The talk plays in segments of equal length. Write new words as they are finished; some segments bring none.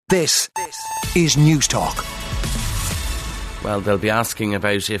This is News Talk. Well, they'll be asking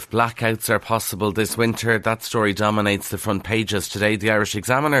about if blackouts are possible this winter. That story dominates the front pages today. The Irish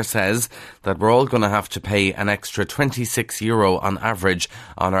Examiner says that we're all going to have to pay an extra €26 on average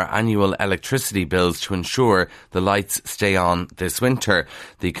on our annual electricity bills to ensure the lights stay on this winter.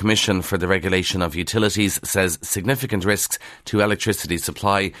 The Commission for the Regulation of Utilities says significant risks to electricity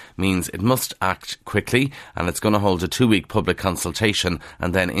supply means it must act quickly, and it's going to hold a 2-week public consultation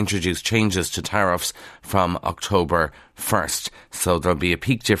and then introduce changes to tariffs from October 1st. So there'll be a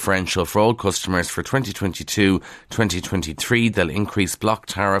peak differential for all customers for 2022-2023. They'll increase block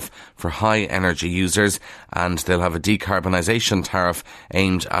tariff for high energy users, and they'll have a decarbonisation tariff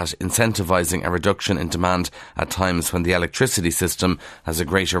aimed at incentivising a reduction in demand at times when the electricity system has a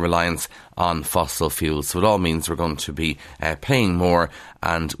greater reliance on fossil fuels. So it all means we're going to be paying more,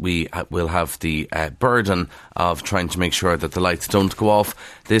 and we will have the burden of trying to make sure that the lights don't go off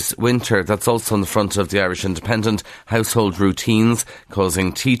this winter. That's also on the front of the Irish Independent. Household routines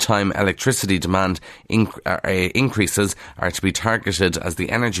causing tea time electricity demand increases are to be targeted, as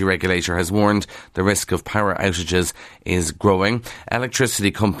the energy regulator has warned the risk of power outages is growing. Electricity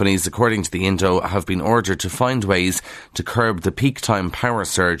companies, according to the Indo, have been ordered to find ways to curb the peak time power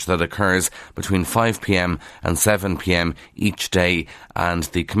surge that occurs between 5pm and 7pm each day, and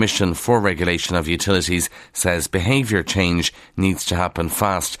the Commission for Regulation of Utilities says behaviour change needs to happen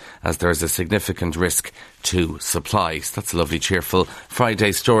fast, as there is a significant risk to supply. So that's a lovely cheerful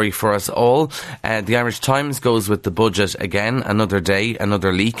Friday story for us all. The Irish Times goes with the budget again, another day,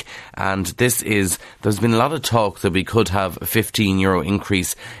 another leak, and there's been a lot of talk that we could have a €15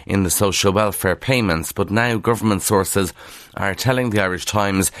 increase in the social welfare payments, but now government sources are telling the Irish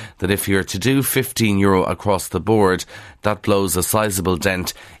Times that if you're to do €15 across the board, that blows a sizable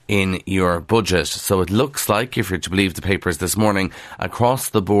dent in your budget. So it looks like, if you're to believe the papers this morning, across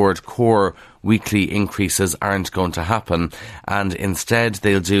the board core weekly increases aren't going to happen, and instead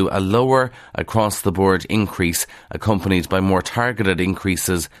they'll do a lower across the board increase accompanied by more targeted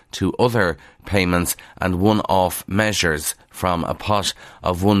increases to other payments and one-off measures from a pot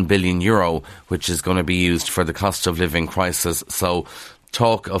of €1 billion, which is going to be used for the cost of living crisis. So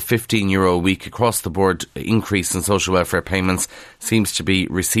talk of €15 a week across the board increase in social welfare payments seems to be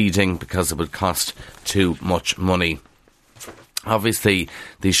receding because it would cost too much money. Obviously,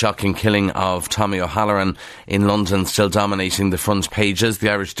 the shocking killing of Tommy O'Halloran in London still dominating the front pages.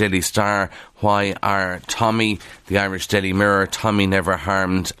 The Irish Daily Star, why are Tommy? The Irish Daily Mirror, Tommy never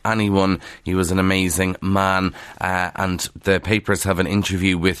harmed anyone. He was an amazing man. And the papers have an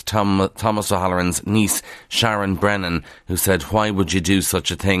interview with Thomas O'Halloran's niece, Sharon Brennan, who said, why would you do such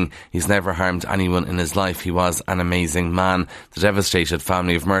a thing? He's never harmed anyone in his life. He was an amazing man. The devastated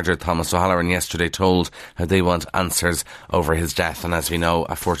family of murdered Thomas O'Halloran yesterday told how they want answers over his death. And as we know,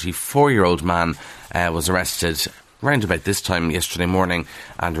 a 44-year-old man was arrested round about this time yesterday morning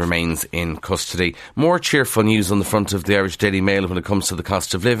and remains in custody. More cheerful news on the front of the Irish Daily Mail when it comes to the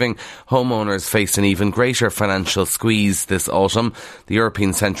cost of living. Homeowners face an even greater financial squeeze this autumn. The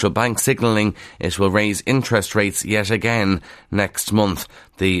European Central Bank signalling it will raise interest rates yet again next month.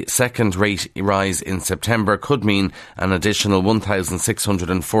 The second rate rise in September could mean an additional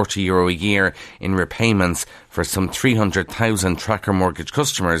 €1,640 a year in repayments for some 300,000 tracker mortgage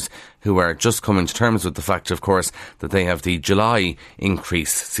customers who are just coming to terms with the fact, of course, that they have the July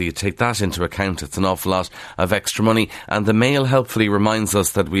increase. So you take that into account, it's an awful lot of extra money. And the Mail helpfully reminds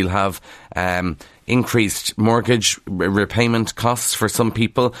us that we'll have increased mortgage repayment costs for some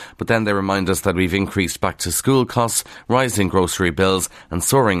people, but then they remind us that we've increased back to school costs, rising grocery bills and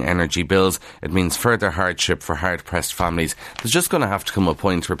soaring energy bills. It means further hardship for hard-pressed families. There's just going to have to come a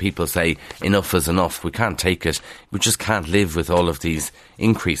point where people say enough is enough. We can't take it. We just can't live with all of these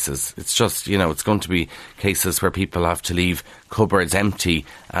increases. It's just, it's going to be cases where people have to leave cupboards empty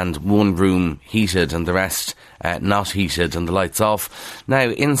and one room heated and the rest not heated and the lights off. Now,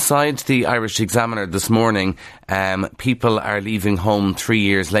 inside the Irish Examiner this morning, people are leaving home 3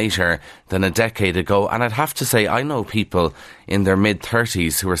 years later than a decade ago. And I'd have to say, I know people in their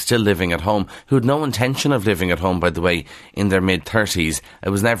mid-30s who are still living at home, who had no intention of living at home, by the way, in their mid-30s. It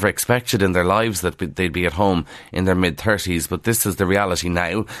was never expected in their lives that they'd be at home in their mid-30s, but this is the reality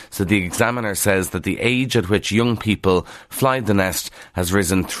now. So the Examiner says that the age at which young people fly the nest has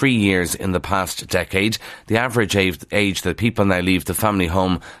risen 3 years in the past decade. The average age that people now leave the family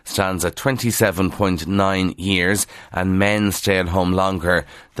home stands at 27.9 years, and men stay at home longer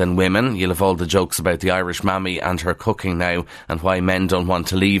than women. You'll have all the jokes about the Irish mammy and her cooking now and why men don't want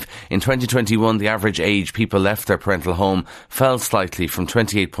to leave. In 2021, the average age people left their parental home fell slightly from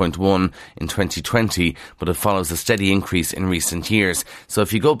 28.1 in 2020, but it follows a steady increase in recent years. So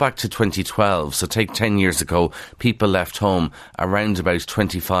if you go back to 2012, so take 10 years ago, people left home around about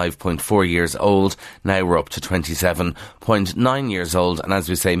 25.4 years old. Now we're up to 27.9 years old. And as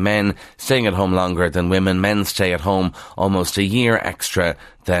we say, men staying at home longer than women. Men stay at home almost a year extra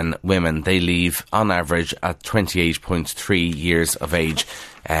than women. They leave on average at 28.3 years of age.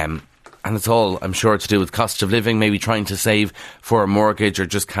 And it's all, I'm sure, to do with cost of living, maybe trying to save for a mortgage or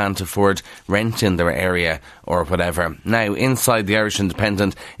just can't afford rent in their area or whatever. Now, inside the Irish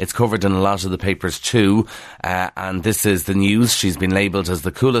Independent, it's covered in a lot of the papers too, and this is the news. She's been labelled as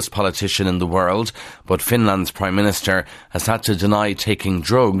the coolest politician in the world, but Finland's Prime Minister has had to deny taking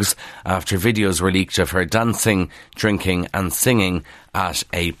drugs after videos were leaked of her dancing, drinking and singing at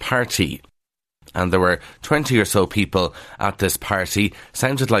a party. And there were 20 or so people at this party.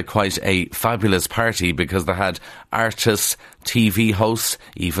 Sounded like quite a fabulous party because they had artists, TV hosts,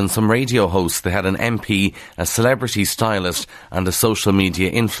 even some radio hosts. They had an MP, a celebrity stylist and a social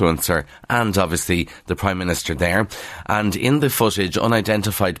media influencer, and obviously the Prime Minister there. And in the footage,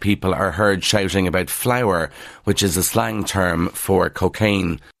 unidentified people are heard shouting about flower, which is a slang term for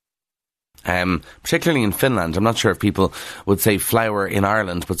cocaine. Particularly in Finland. I'm not sure if people would say flower in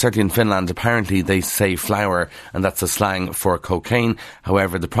Ireland, but certainly in Finland, apparently they say flower, and that's a slang for cocaine.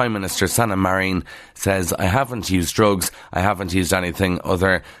 However, the Prime Minister, Sanna Marin, says, I haven't used drugs, I haven't used anything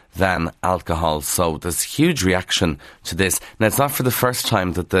other than alcohol. So there's huge reaction to this. Now, it's not for the first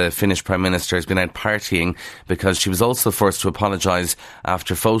time that the Finnish Prime Minister has been out partying, because she was also forced to apologise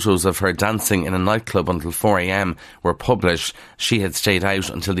after photos of her dancing in a nightclub until 4 a.m. were published. She had stayed out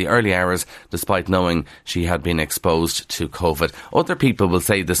until the early hours despite knowing she had been exposed to COVID. Other people will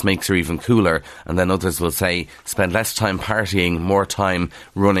say this makes her even cooler, and then others will say spend less time partying, more time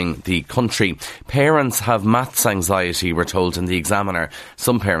running the country. Parents have maths anxiety, we're told in the Examiner.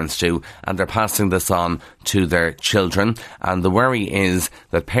 Some parents do, and they're passing this on to their children. And the worry is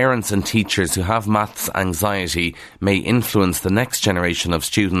that parents and teachers who have maths anxiety may influence the next generation of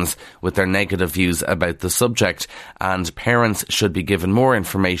students with their negative views about the subject. And parents should be given more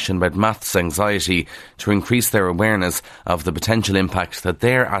information about maths anxiety to increase their awareness of the potential impact that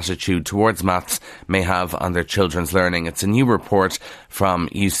their attitude towards maths may have on their children's learning. It's a new report from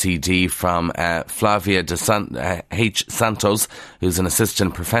UCD from Flavia H. Santos, who's an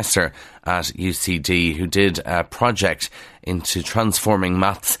assistant professor at UCD, who did a project into transforming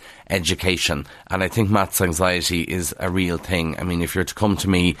maths education. And I think maths anxiety is a real thing. I mean, if you're to come to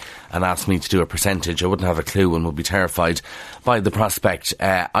me and ask me to do a percentage, I wouldn't have a clue and would be terrified by the prospect.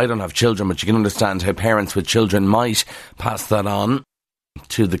 I don't have children, but you can understand how parents with children might pass that on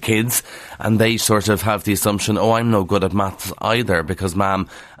to the kids, and they sort of have the assumption, oh, I'm no good at maths either because mum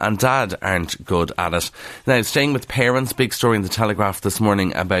and dad aren't good at it. Now, staying with parents, big story in the Telegraph this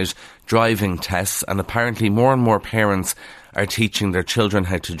morning about driving tests, and apparently more and more parents are teaching their children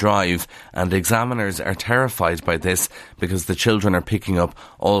how to drive, and examiners are terrified by this because the children are picking up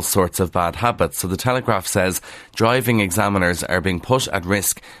all sorts of bad habits. So the Telegraph says driving examiners are being put at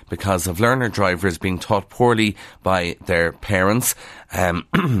risk because of learner drivers being taught poorly by their parents, and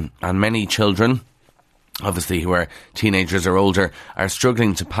many children, obviously who are teenagers or older, are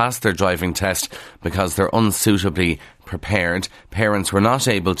struggling to pass their driving test because they're unsuitably prepared. Parents were not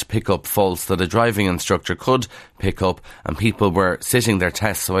able to pick up faults that a driving instructor could pick up, and people were sitting their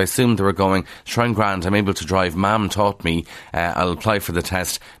tests, so I assumed they were going, Shrine Grand, I'm able to drive, Mum taught me, I'll apply for the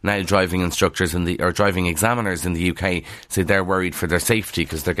test. Now driving instructors or driving examiners in the UK say they're worried for their safety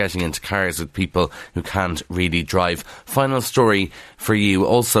because they're getting into cars with people who can't really drive. Final story for you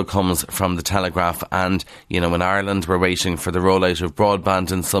also comes from the Telegraph, and you know, in Ireland we're waiting for the rollout of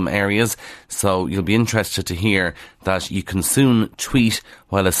broadband in some areas, so you'll be interested to hear that you can soon tweet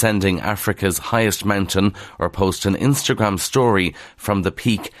while ascending Africa's highest mountain or post an Instagram story from the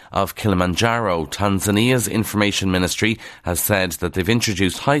peak of Kilimanjaro. Tanzania's Information Ministry has said that they've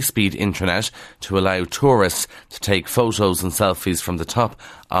introduced high-speed internet to allow tourists to take photos and selfies from the top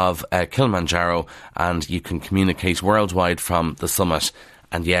of Kilimanjaro, and you can communicate worldwide from the summit.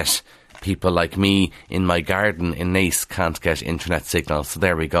 And yet, people like me in my garden in Naas can't get internet signal. So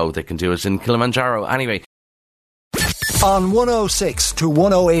there we go, they can do it in Kilimanjaro. Anyway, on 106 to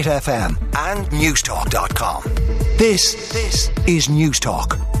 108 FM and newstalk.com. This is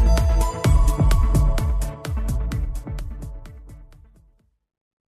Newstalk.